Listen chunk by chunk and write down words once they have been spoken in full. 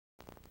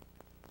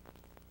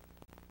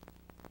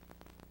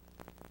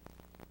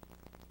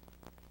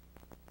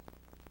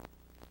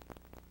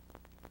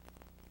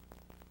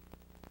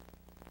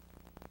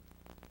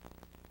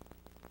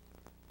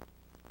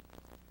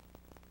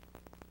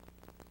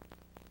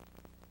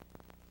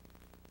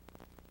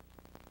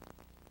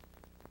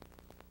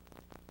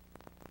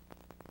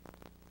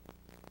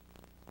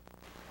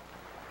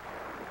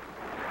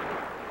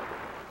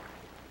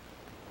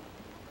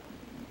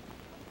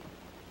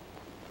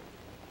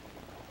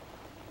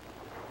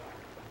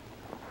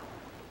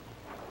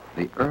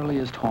The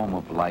earliest home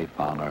of life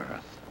on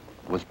Earth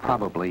was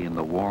probably in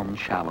the warm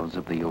shallows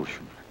of the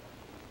ocean.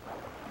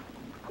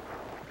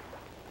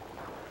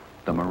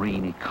 The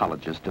marine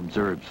ecologist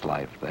observes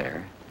life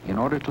there in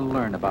order to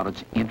learn about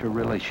its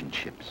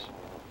interrelationships.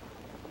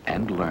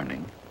 And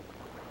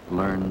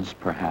learns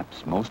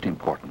perhaps most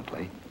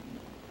importantly,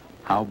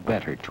 how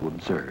better to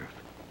observe.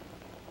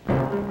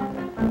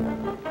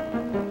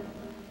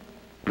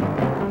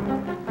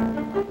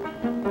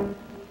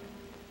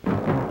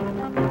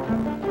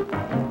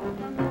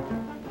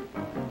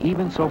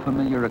 Even so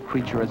familiar a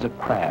creature as a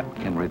crab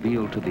can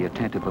reveal to the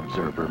attentive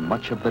observer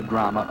much of the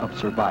drama of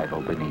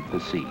survival beneath the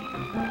sea.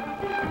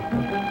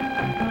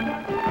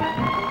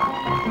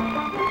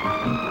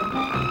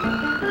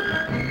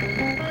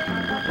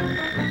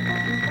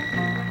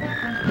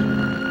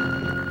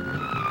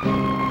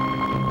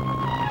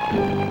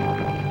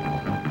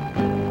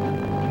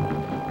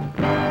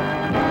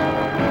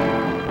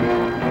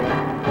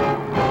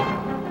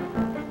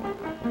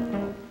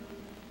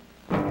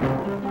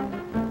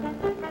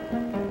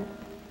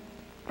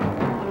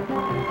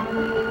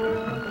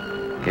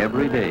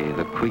 Every day,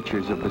 the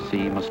creatures of the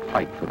sea must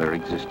fight for their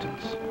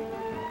existence.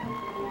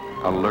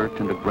 Alert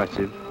and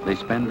aggressive, they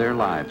spend their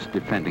lives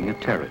defending a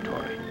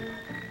territory,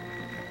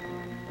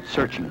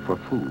 searching for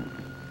food,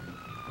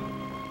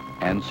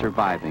 and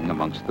surviving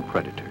amongst the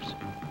predators.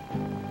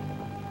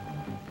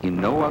 In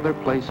no other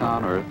place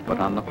on Earth but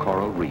on the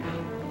coral reef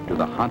do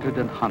the hunted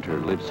and hunter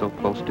live so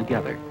close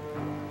together.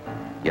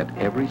 Yet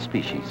every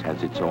species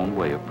has its own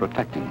way of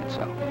protecting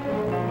itself.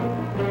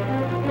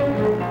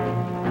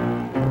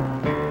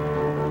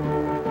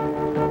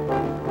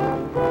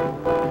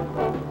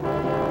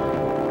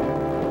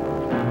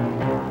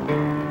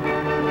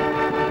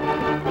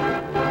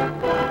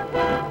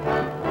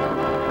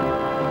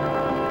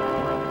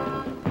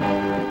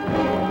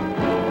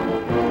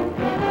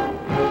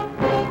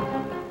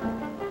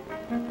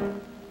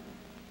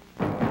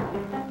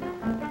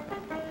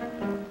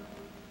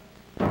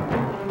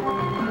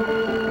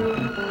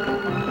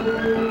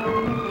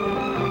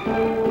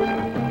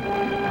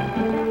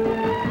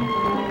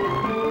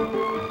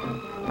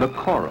 The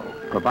coral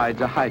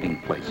provides a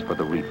hiding place for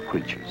the reef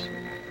creatures.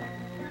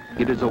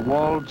 It is a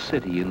walled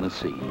city in the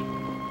sea,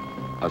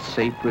 a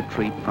safe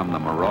retreat from the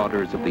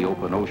marauders of the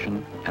open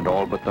ocean and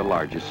all but the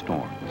largest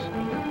storms.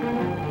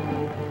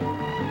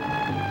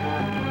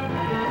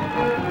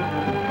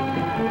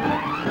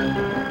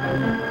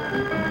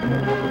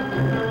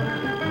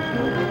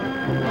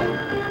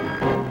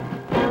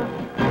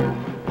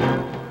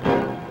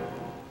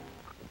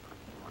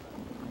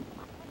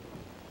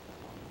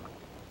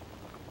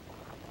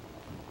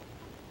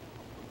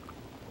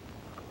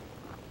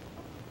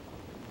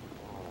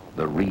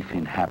 The reef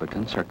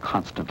inhabitants are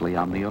constantly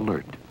on the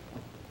alert.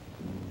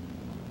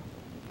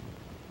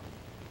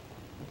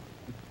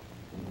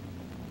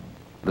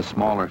 The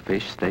smaller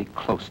fish stay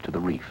close to the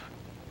reef.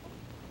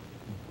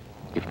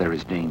 If there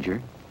is danger,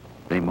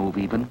 they move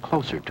even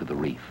closer to the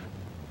reef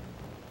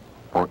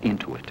or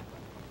into it.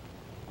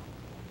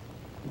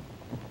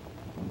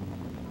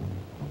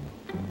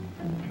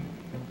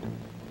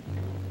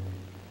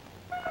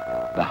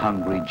 The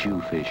hungry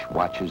Jewfish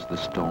watches the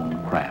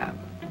stone crab,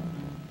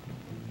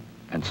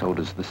 and so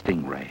does the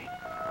stingray.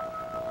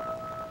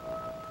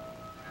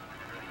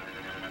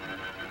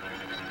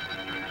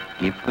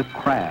 If the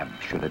crab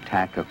should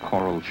attack a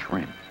coral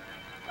shrimp,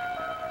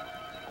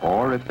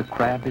 or if the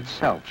crab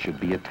itself should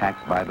be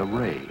attacked by the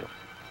ray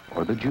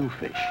or the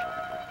Jewfish,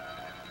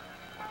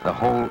 the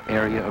whole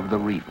area of the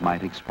reef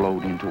might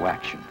explode into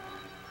action,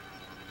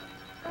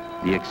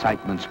 the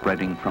excitement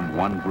spreading from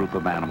one group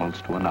of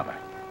animals to another.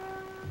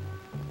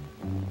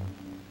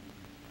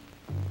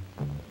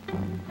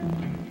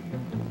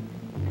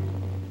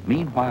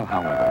 Meanwhile,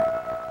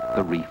 however,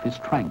 the reef is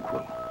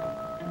tranquil,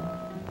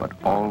 but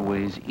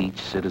always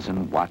each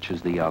citizen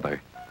watches the other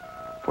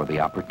for the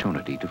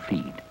opportunity to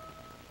feed.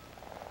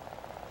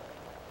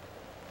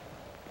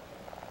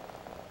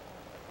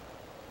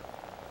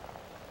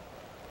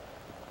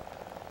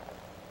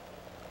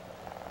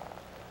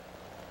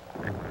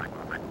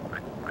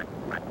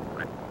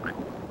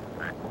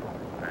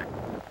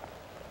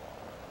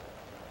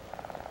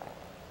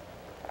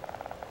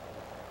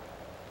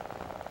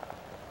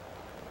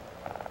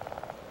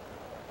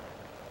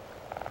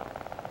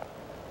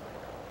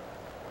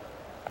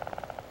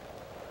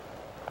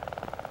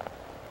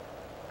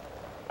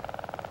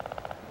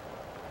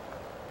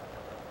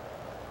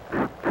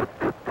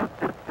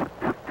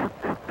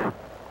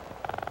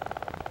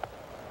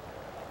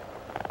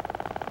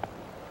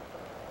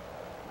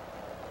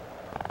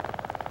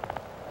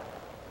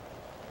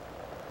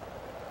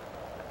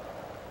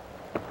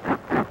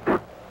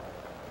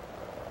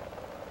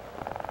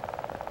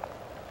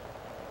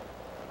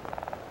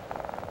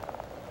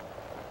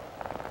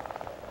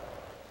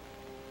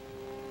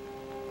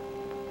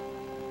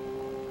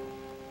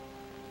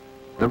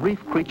 The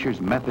reef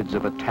creatures' methods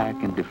of attack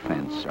and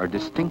defense are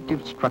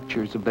distinctive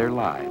structures of their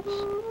lives,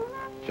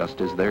 just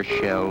as their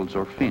shells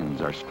or fins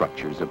are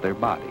structures of their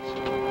bodies.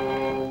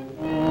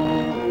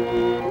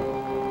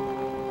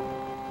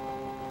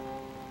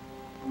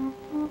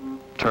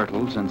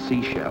 Turtles and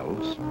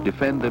seashells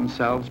defend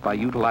themselves by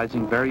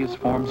utilizing various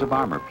forms of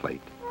armor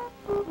plate.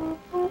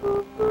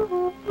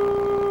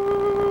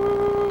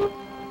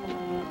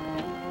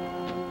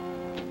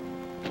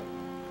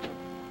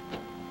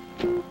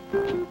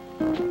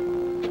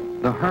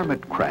 The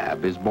hermit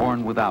crab is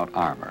born without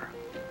armor,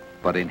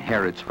 but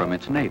inherits from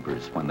its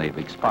neighbors when they've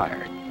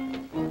expired.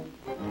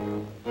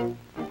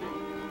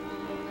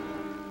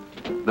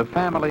 The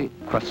family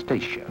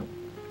Crustacea,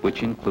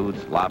 which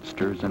includes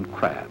lobsters and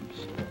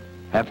crabs,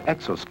 have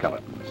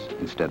exoskeletons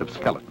instead of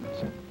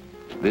skeletons.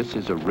 This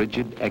is a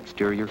rigid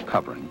exterior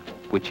covering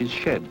which is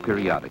shed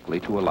periodically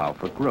to allow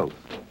for growth.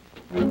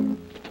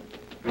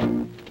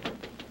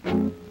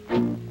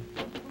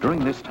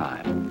 During this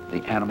time,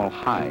 the animal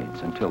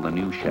hides until the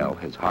new shell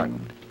has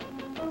hardened.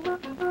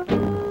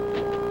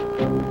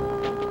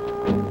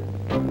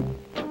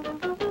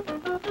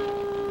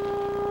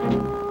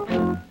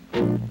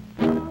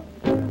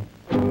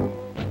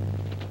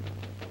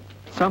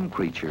 Some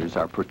creatures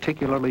are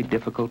particularly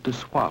difficult to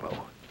swallow.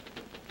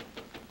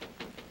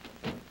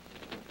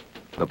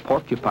 The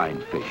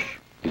porcupine fish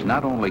is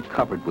not only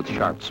covered with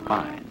sharp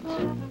spines,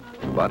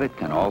 but it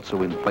can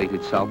also inflate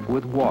itself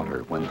with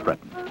water when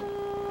threatened.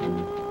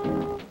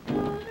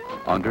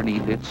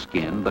 Underneath its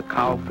skin, the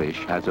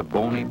cowfish has a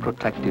bony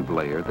protective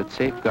layer that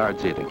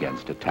safeguards it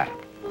against attack.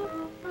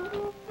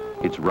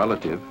 Its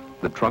relative,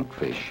 the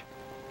trunkfish,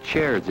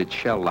 shares its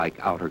shell-like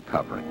outer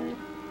covering,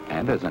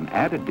 and as an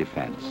added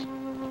defense,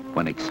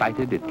 when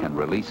excited, it can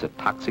release a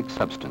toxic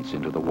substance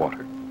into the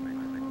water.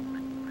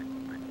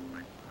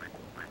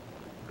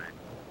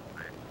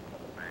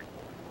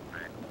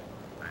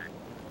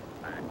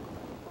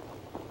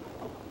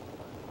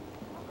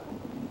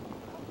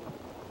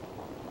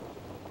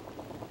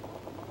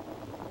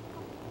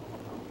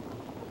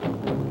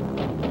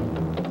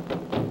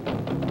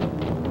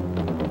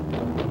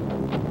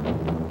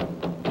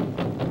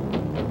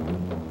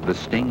 The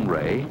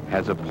stingray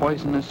has a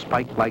poisonous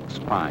spike-like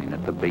spine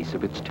at the base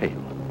of its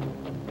tail.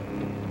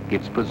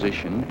 Its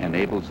position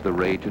enables the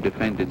ray to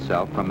defend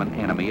itself from an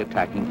enemy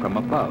attacking from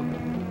above,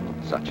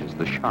 such as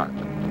the shark.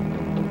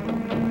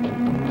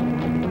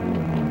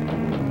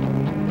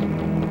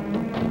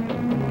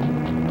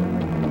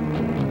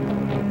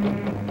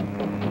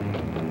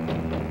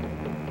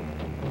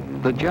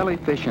 The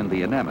jellyfish and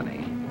the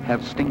anemone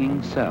have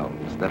stinging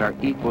cells that are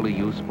equally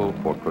useful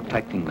for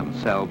protecting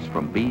themselves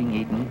from being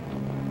eaten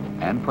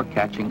and for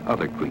catching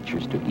other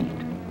creatures to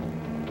eat.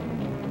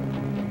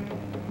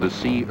 The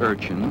sea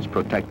urchins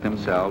protect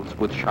themselves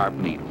with sharp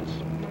needles,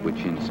 which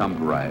in some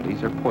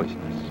varieties are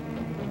poisonous.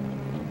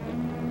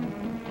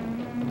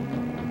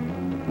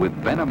 With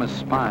venomous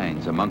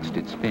spines amongst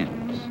its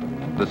fins,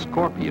 the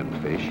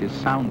scorpionfish is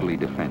soundly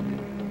defended.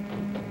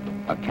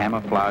 A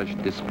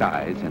camouflaged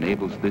disguise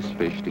enables this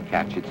fish to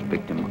catch its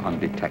victim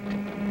undetected.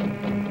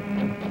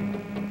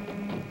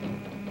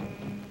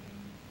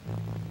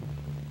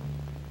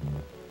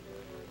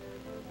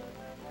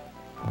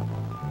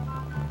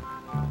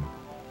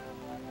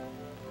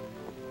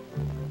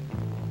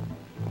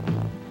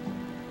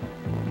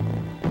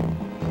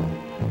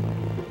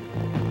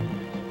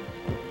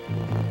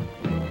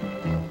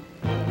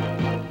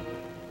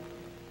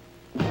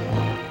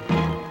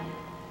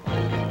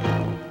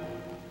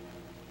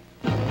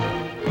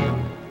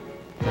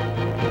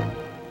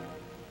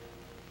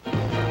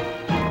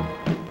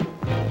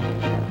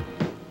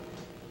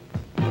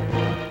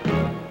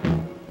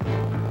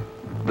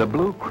 The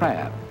blue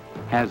crab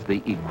has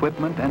the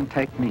equipment and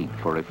technique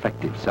for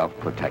effective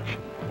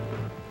self-protection.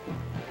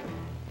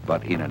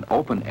 But in an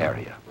open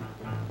area,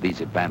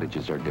 these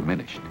advantages are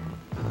diminished.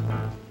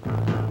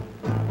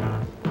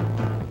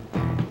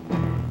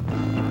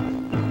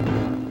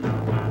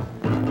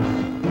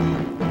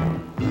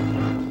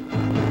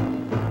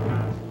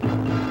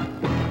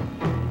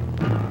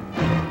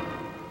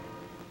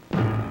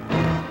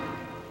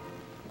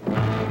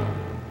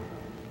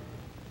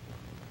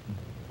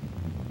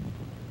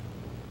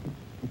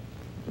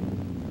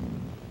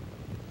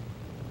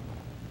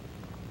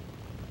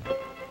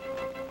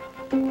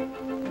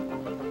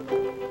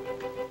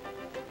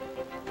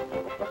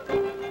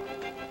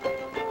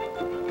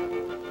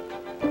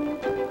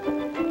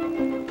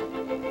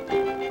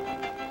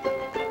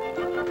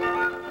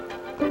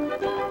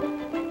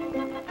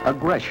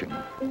 Aggression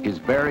is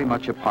very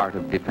much a part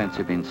of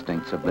defensive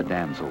instincts of the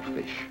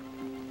damselfish.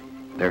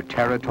 Their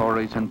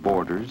territories and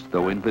borders,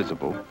 though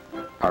invisible,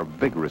 are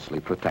vigorously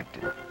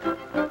protected.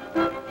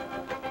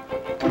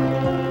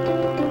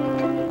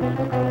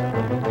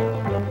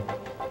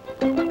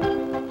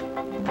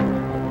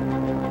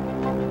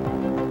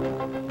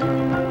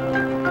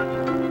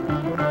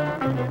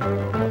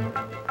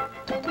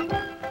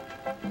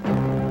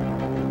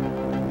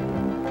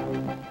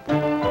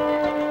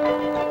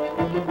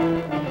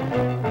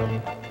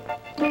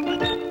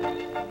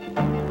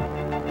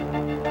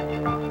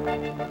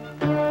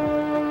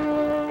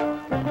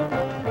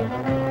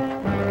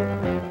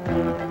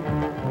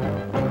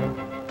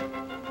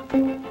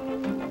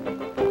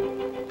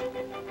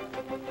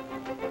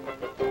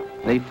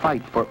 They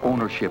fight for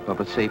ownership of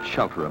a safe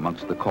shelter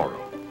amongst the coral.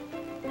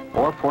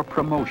 or for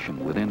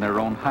promotion within their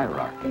own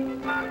hierarchy.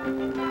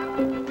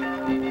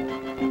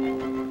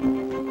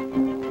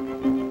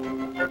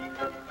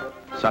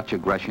 Such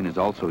aggression is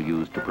also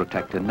used to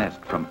protect a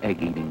nest from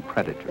egg-eating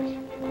predators.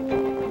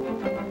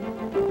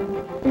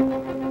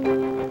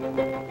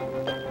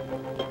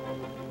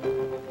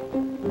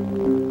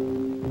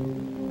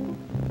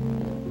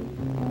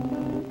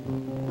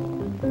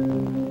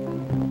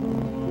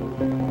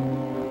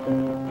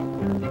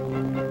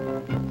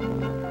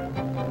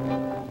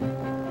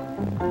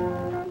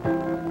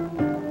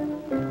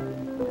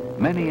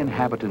 Many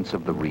inhabitants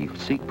of the reef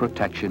seek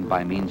protection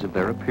by means of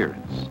their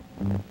appearance.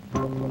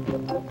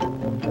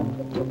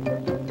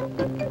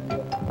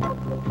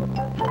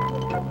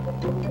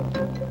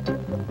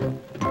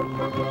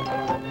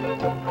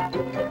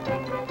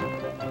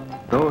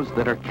 Those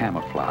that are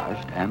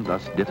camouflaged and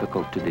thus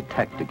difficult to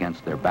detect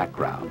against their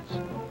backgrounds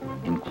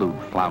include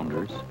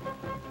flounders,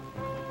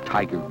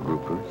 tiger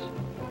groupers,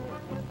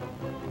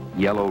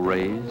 yellow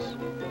rays,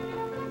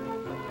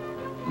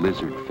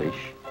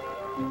 lizardfish,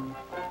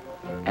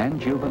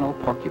 and juvenile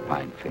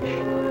porcupine fish.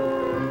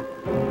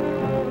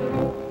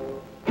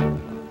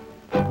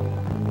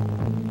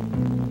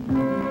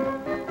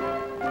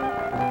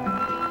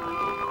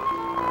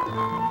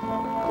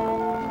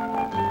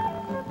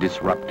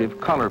 Disruptive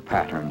color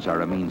patterns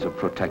are a means of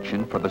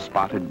protection for the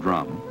spotted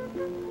drum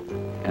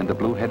and the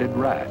blue-headed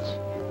wrasse.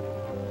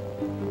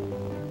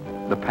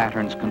 The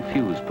patterns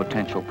confuse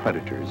potential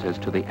predators as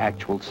to the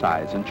actual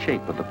size and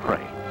shape of the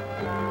prey.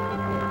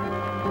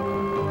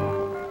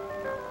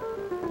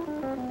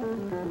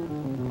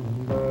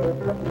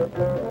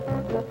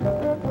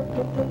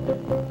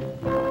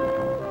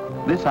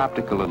 This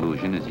optical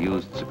illusion is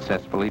used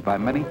successfully by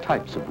many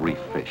types of reef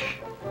fish.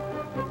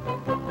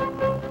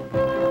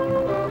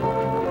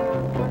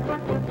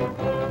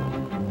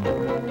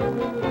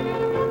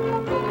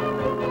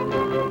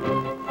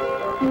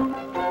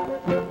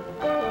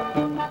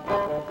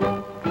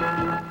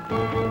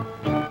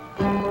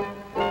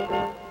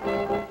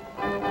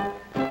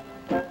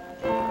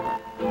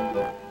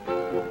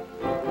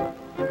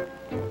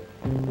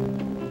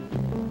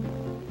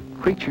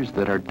 Creatures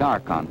that are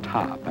dark on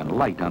top and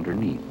light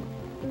underneath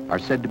are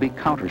said to be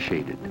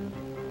countershaded,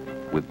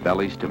 with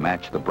bellies to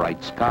match the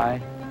bright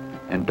sky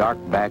and dark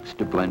backs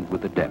to blend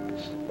with the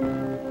depths.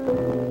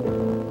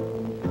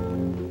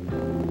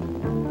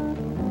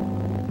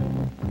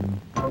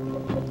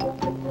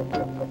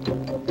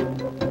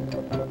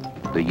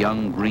 The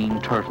young green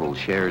turtle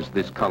shares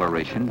this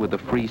coloration with the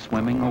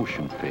free-swimming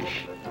ocean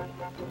fish.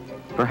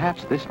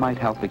 Perhaps this might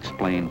help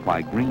explain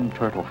why green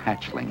turtle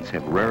hatchlings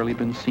have rarely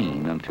been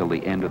seen until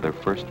the end of their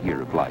first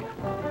year of life.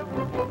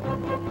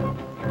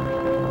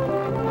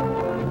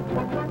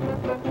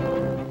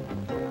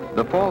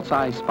 The false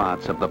eye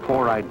spots of the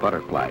four-eyed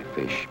butterfly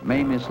fish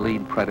may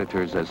mislead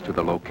predators as to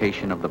the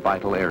location of the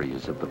vital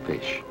areas of the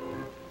fish.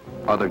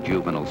 Other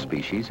juvenile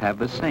species have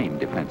the same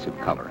defensive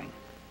coloring.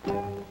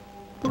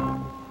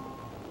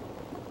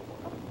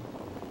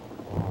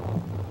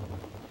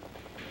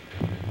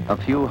 A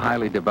few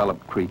highly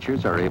developed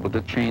creatures are able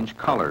to change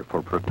color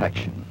for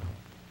protection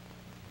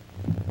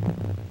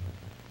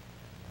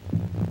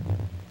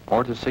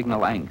or to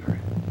signal anger.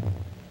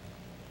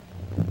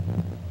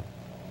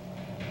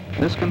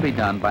 This can be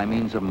done by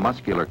means of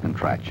muscular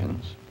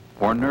contractions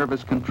or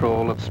nervous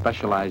control of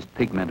specialized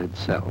pigmented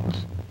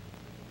cells.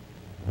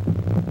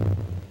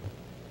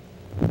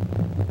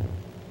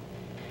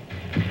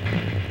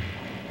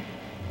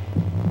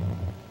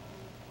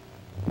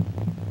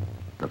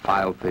 The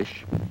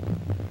filefish,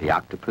 the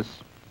octopus,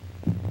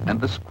 and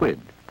the squid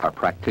are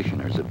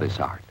practitioners of this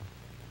art.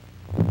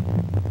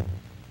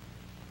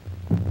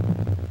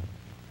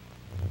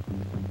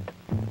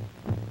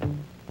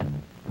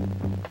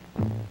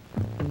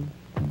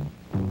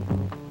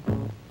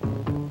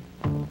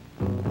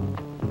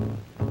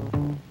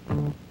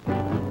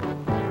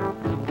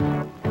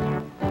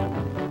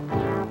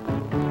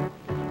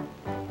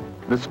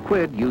 The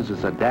squid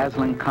uses a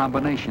dazzling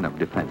combination of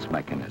defense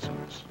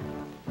mechanisms,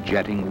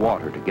 jetting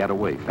water to get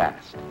away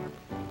fast,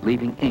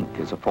 leaving ink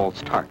as a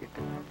false target,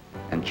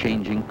 and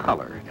changing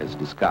color as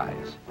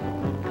disguise.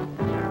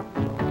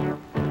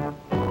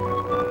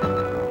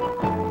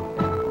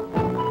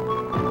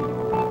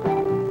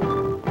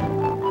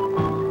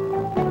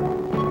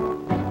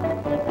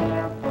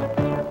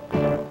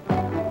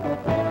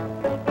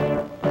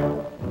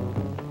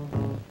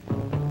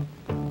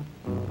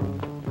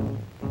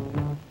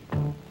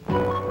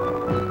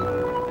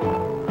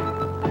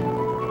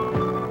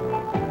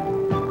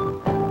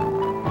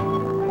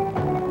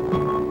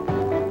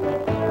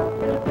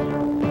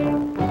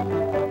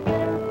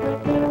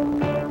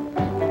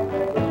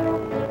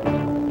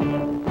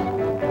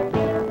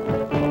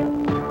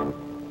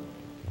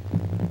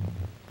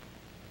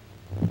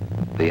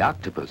 The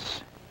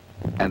octopus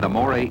and the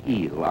moray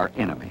eel are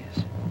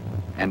enemies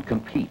and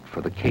compete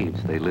for the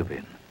caves they live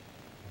in.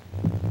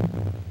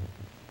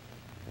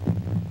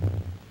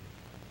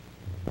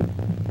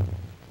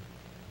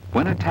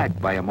 When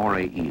attacked by a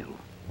moray eel,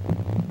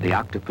 the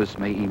octopus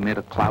may emit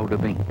a cloud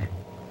of ink,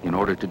 in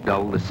order to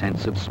dull the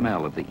sense of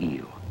smell of the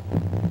eel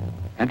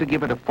and to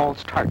give it a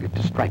false target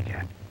to strike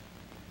at.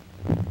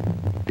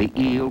 The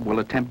eel will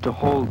attempt to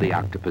hold the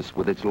octopus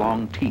with its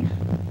long teeth.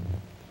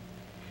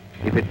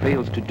 If it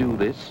fails to do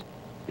this,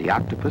 the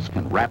octopus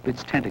can wrap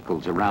its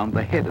tentacles around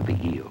the head of the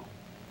eel,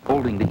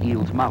 holding the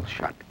eel's mouth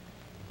shut.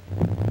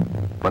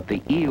 But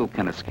the eel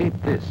can escape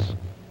this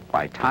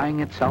by tying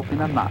itself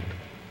in a knot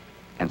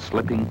and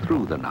slipping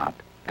through the knot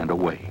and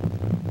away.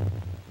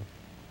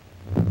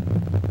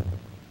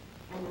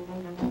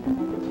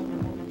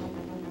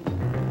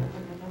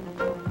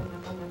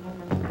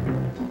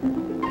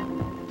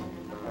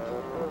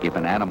 If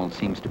an animal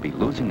seems to be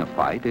losing a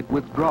fight, it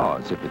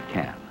withdraws if it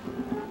can.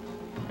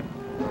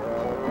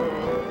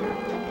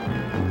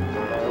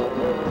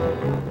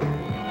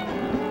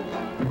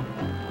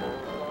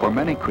 For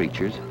many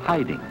creatures,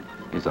 hiding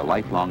is a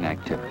lifelong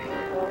activity.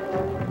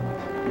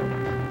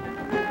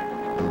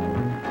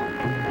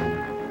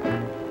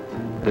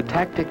 The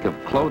tactic of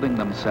clothing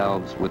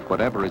themselves with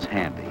whatever is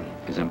handy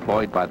is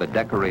employed by the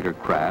decorator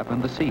crab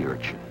and the sea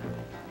urchin.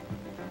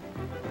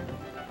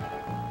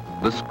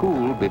 The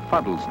school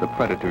befuddles the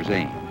predator's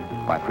aim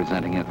by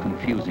presenting a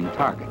confusing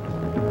target.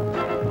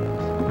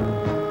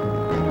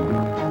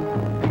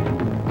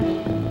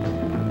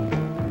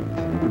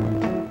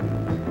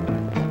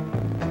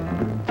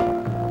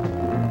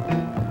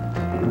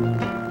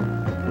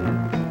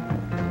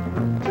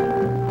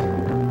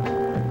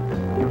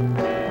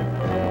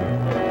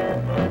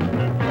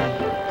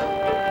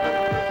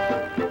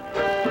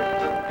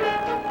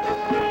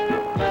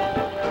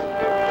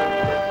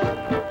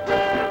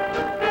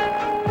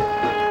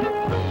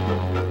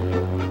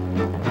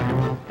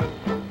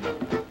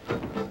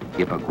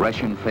 If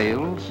aggression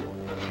fails,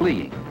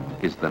 fleeing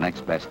is the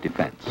next best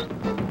defense.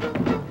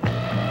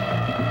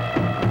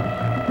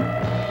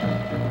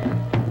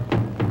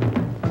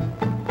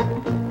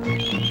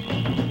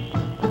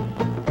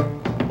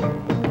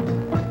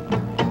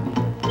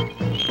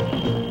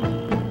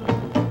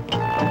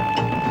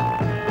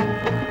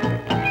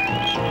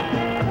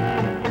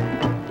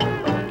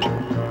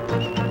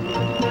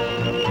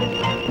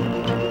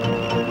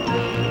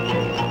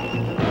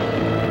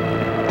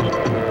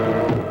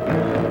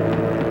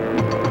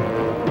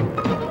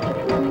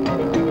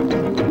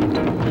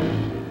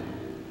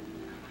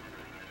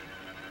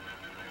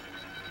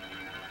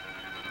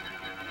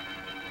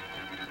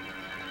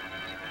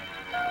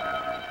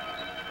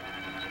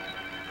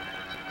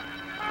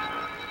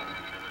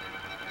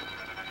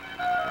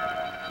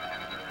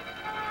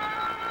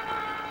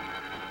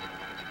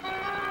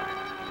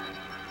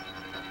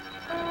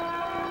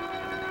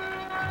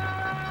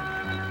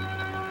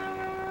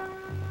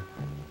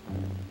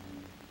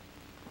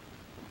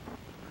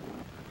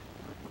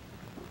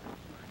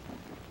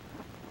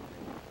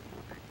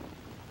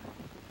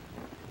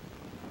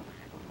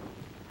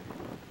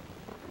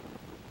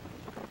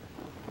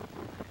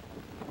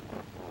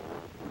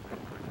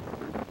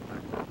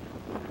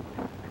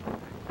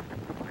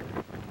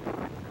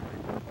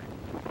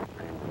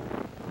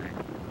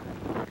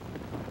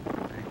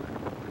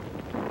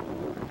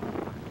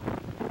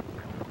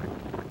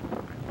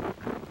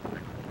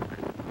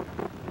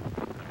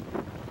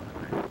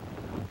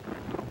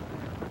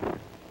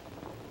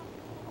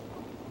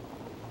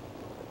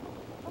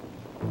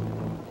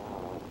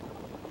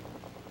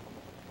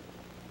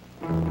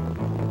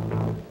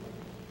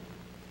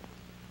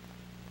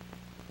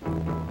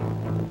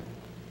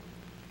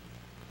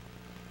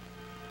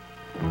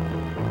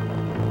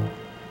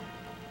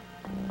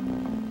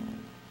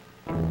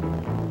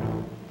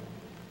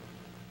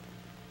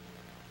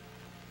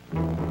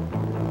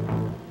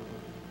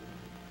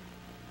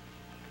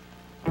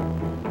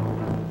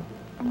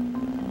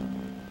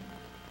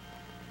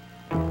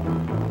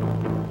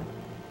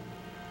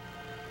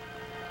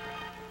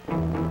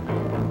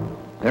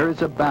 There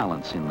is a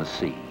balance in the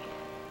sea,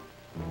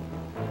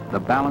 the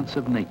balance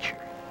of nature,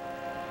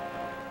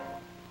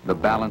 the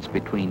balance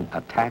between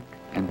attack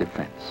and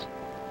defense.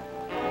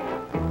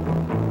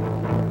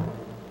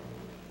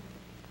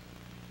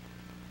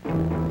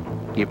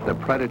 If the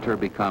predator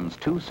becomes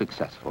too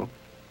successful,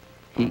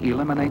 he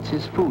eliminates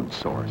his food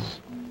source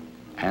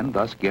and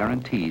thus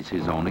guarantees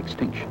his own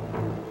extinction.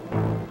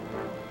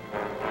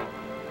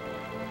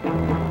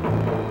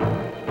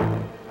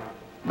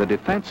 The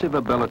defensive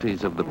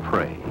abilities of the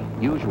prey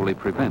usually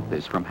prevent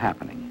this from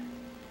happening.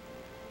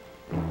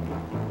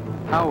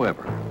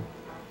 However,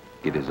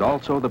 it is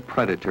also the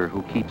predator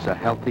who keeps a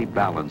healthy,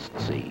 balanced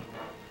sea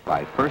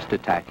by first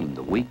attacking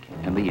the weak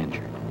and the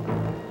injured.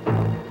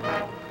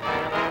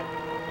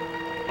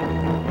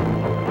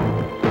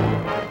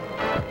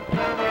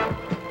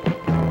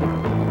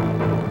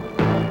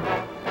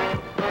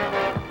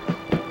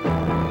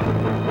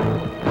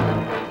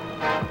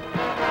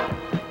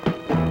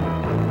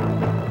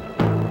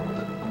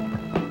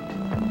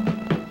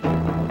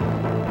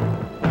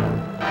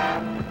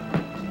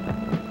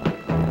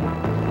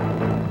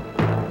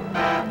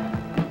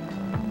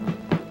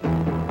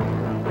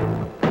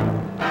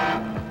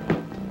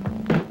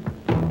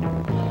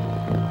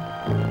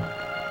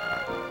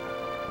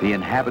 The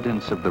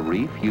inhabitants of the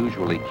reef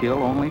usually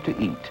kill only to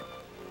eat.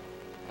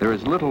 There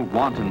is little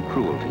wanton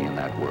cruelty in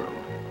that world,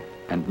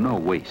 and no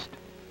waste.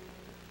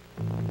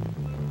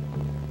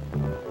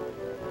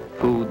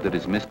 Food that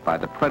is missed by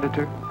the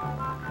predator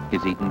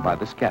is eaten by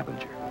the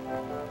scavenger.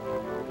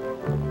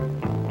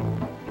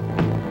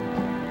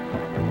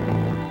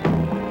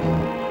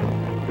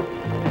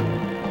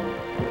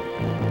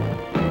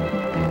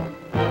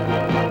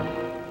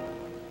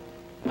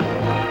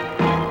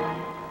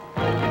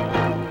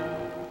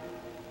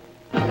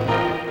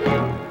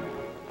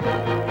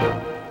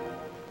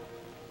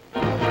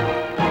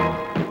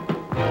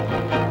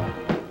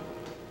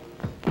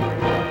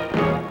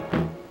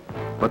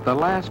 But the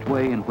last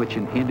way in which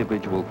an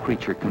individual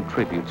creature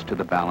contributes to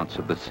the balance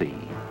of the sea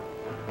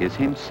is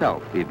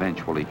himself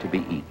eventually to be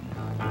eaten.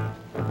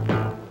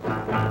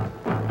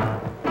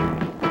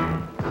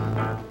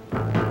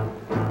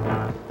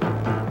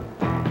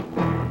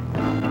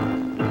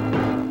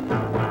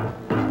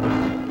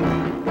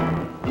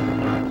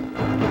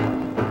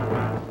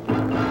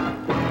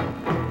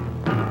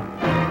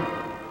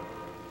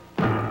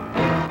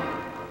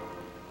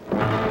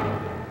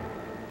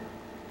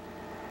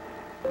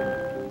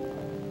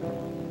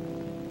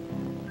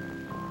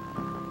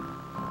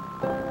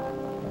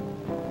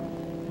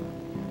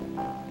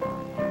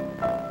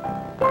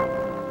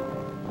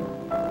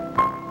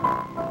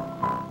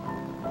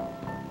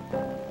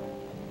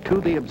 To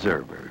the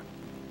observer,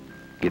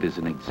 it is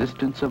an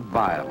existence of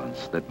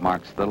violence that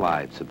marks the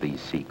lives of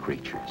these sea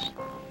creatures.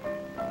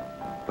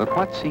 But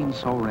what seems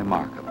so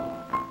remarkable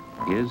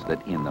is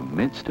that in the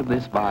midst of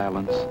this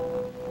violence,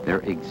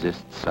 there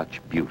exists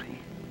such beauty.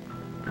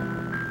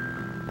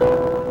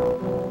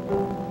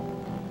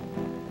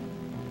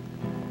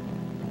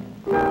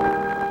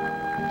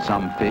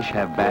 Some fish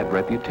have bad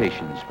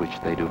reputations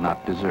which they do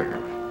not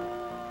deserve.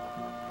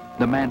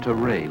 The manta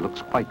ray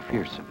looks quite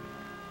fearsome,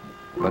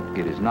 but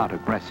it is not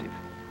aggressive.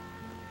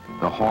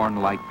 The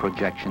horn-like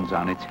projections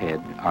on its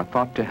head are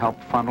thought to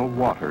help funnel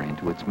water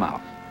into its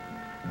mouth.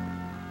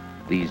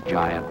 These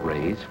giant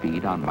rays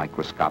feed on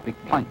microscopic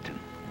plankton.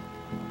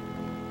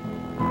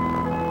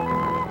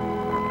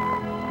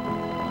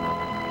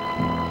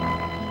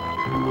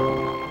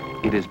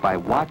 It is by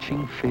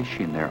watching fish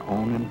in their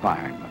own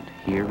environment,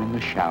 here in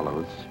the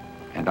shallows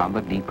and on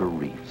the deeper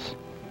reefs,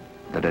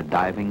 that a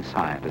diving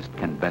scientist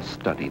can best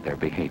study their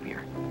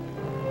behavior.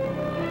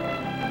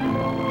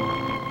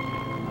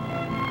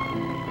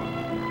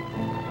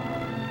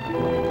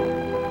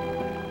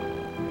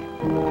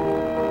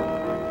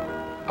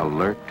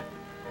 Alert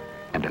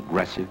and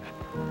aggressive,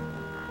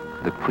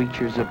 the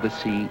creatures of the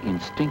sea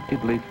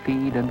instinctively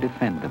feed and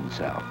defend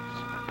themselves,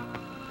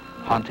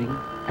 hunting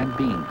and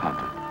being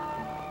hunted.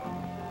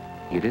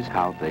 It is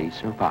how they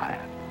survive.